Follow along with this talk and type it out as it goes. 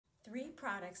3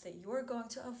 products that you're going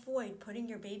to avoid putting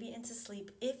your baby into sleep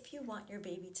if you want your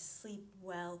baby to sleep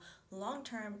well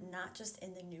long-term, not just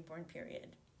in the newborn period.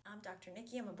 I'm Dr.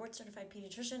 Niky. I'm a board-certified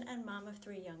pediatrician and mom of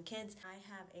 3 young kids. I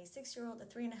have a 6-year-old, a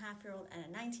 3.5-year-old, and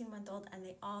a 19-month-old, and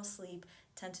they all sleep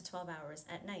 10 to 12 hours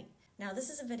at night. Now,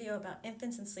 this is a video about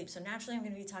infants and sleep, so naturally I'm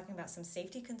going to be talking about some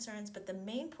safety concerns, but the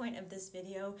main point of this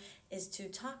video is to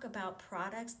talk about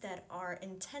products that are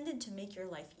intended to make your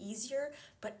life easier,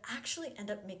 but actually end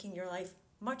up making your life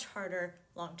much harder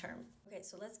long-term. Okay,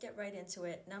 so let's get right into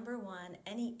it. Number 1,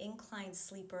 any inclined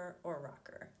sleeper or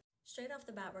rocker. Straight off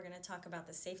the bat, we're going to talk about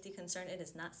the safety concern. It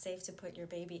is not safe to put your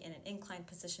baby in an inclined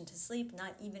position to sleep,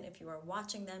 not even if you are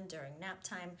watching them during nap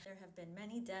time. There have been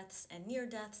many deaths and near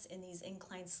deaths in these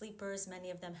inclined sleepers. Many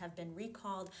of them have been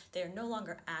recalled. They are no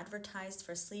longer advertised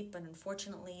for sleep, but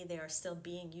unfortunately, they are still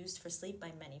being used for sleep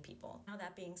by many people. Now,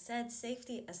 that being said,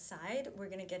 safety aside, we're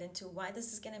going to get into why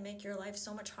this is going to make your life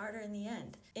so much harder in the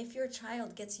end. If your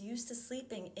child gets used to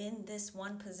sleeping in this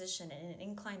one position, in an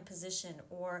inclined position,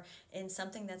 or in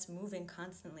something that's moving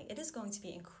constantly, it is going to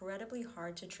be incredibly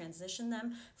hard to transition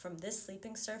them from this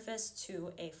sleeping surface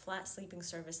to a flat sleeping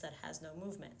surface that has no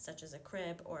movement, such as a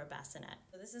crib or a bassinet.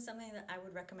 So this is something that I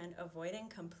would recommend avoiding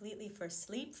completely for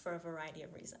sleep for a variety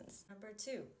of reasons. Number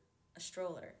 2, a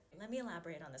stroller. Let me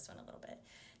elaborate on this one a little bit.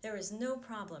 There is no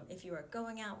problem if you are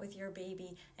going out with your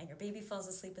baby and your baby falls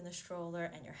asleep in the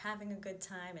stroller and you're having a good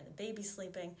time and the baby's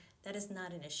sleeping. That is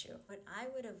not an issue. What I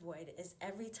would avoid is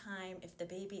every time if the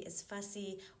baby is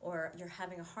fussy or you're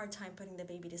having a hard time putting the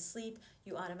baby to sleep,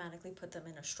 you automatically put them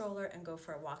in a stroller and go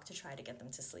for a walk to try to get them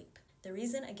to sleep. The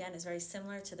reason, again, is very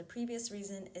similar to the previous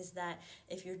reason, is that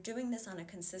if you're doing this on a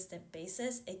consistent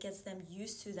basis, it gets them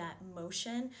used to that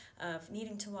motion of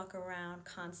needing to walk around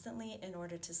constantly in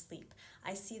order to sleep.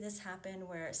 I see this happen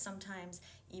where sometimes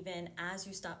even as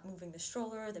you stop moving the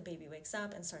stroller, the baby wakes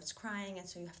up and starts crying, and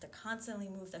so you have to constantly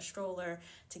move the stroller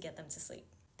to get them to sleep.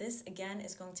 This, again,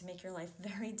 is going to make your life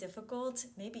very difficult,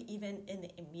 maybe even in the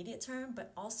immediate term,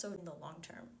 but also in the long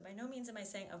term. By no means am I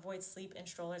saying avoid sleep in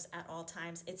strollers at all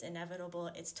times. It's inevitable.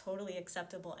 It's totally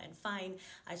acceptable and fine.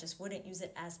 I just wouldn't use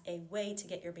it as a way to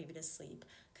get your baby to sleep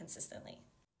consistently.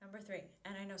 Number 3,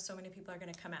 and I know so many people are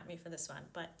going to come at me for this one,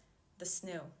 but the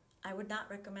snoo. I would not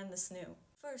recommend the snoo.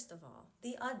 First of all,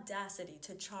 the audacity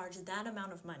to charge that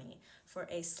amount of money for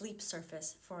a sleep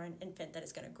surface for an infant that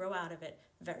is going to grow out of it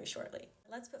very shortly.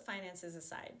 Let's put finances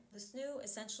aside. The snoo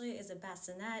essentially is a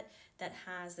bassinet that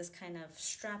has this kind of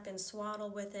strap-in swaddle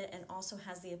with it and also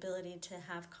has the ability to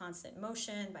have constant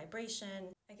motion, vibration.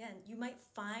 Again, you might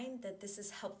find that this is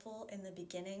helpful in the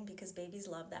beginning because babies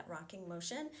love that rocking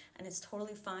motion, and it's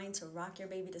totally fine to rock your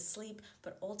baby to sleep,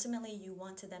 but ultimately you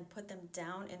want to then put them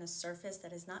down in a surface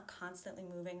that is not constantly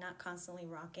moving, not constantly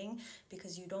rocking,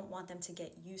 because you don't want them to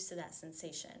get used to that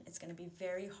sensation. It's going to be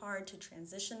very hard to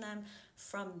transition them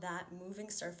from that moving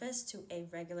surface to a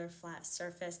regular flat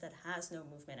surface that has no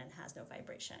movement and has no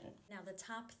vibration. Now, the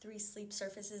top 3 sleep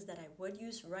surfaces that I would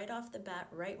use right off the bat,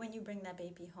 right when you bring that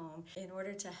baby home, in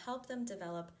order to help them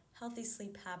develop healthy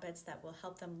sleep habits that will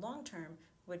help them long-term,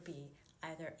 would be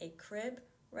either a crib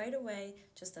right away,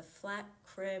 just a flat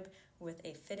crib with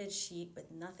a fitted sheet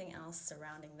with nothing else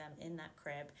surrounding them in that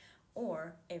crib,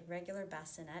 or a regular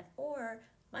bassinet, or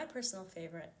my personal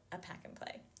favorite, a pack and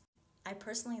play. I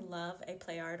personally love a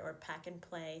play yard or pack and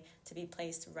play to be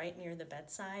placed right near the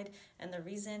bedside, and the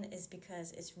reason is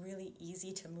because it's really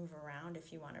easy to move around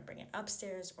if you want to bring it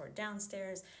upstairs or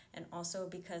downstairs, and also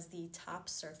because the top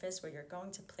surface where you're going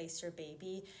to place your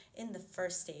baby in the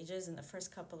first stages, in the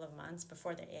first couple of months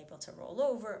before they're able to roll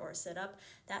over or sit up,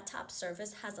 that top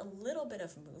surface has a little bit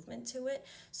of movement to it.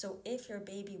 So if your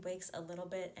baby wakes a little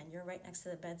bit and you're right next to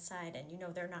the bedside and you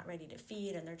know they're not ready to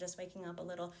feed and they're just waking up a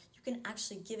little, you can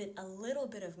actually give it a little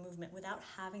bit of movement without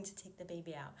having to take the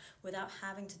baby out, without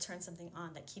having to turn something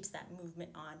on that keeps that movement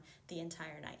on the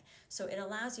entire night. So it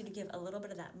allows you to give a little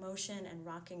bit of that motion and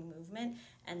rocking movement,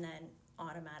 and then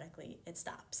automatically it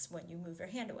stops when you move your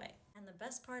hand away. And the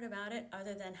best part about it,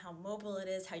 other than how mobile it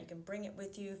is, how you can bring it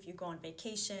with you if you go on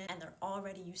vacation and they're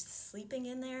already used to sleeping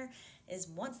in there, is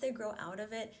once they grow out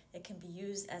of it, it can be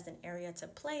used as an area to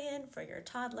play in for your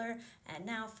toddler. And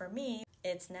now for me,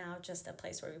 it's now just a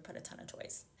place where we put a ton of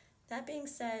toys. That being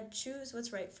said, choose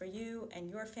what's right for you and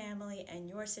your family and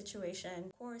your situation.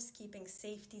 Of course, keeping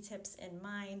safety tips in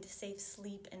mind, safe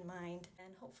sleep in mind,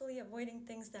 and hopefully avoiding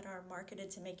things that are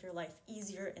marketed to make your life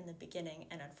easier in the beginning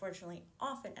and unfortunately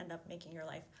often end up making your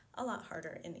life a lot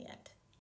harder in the end.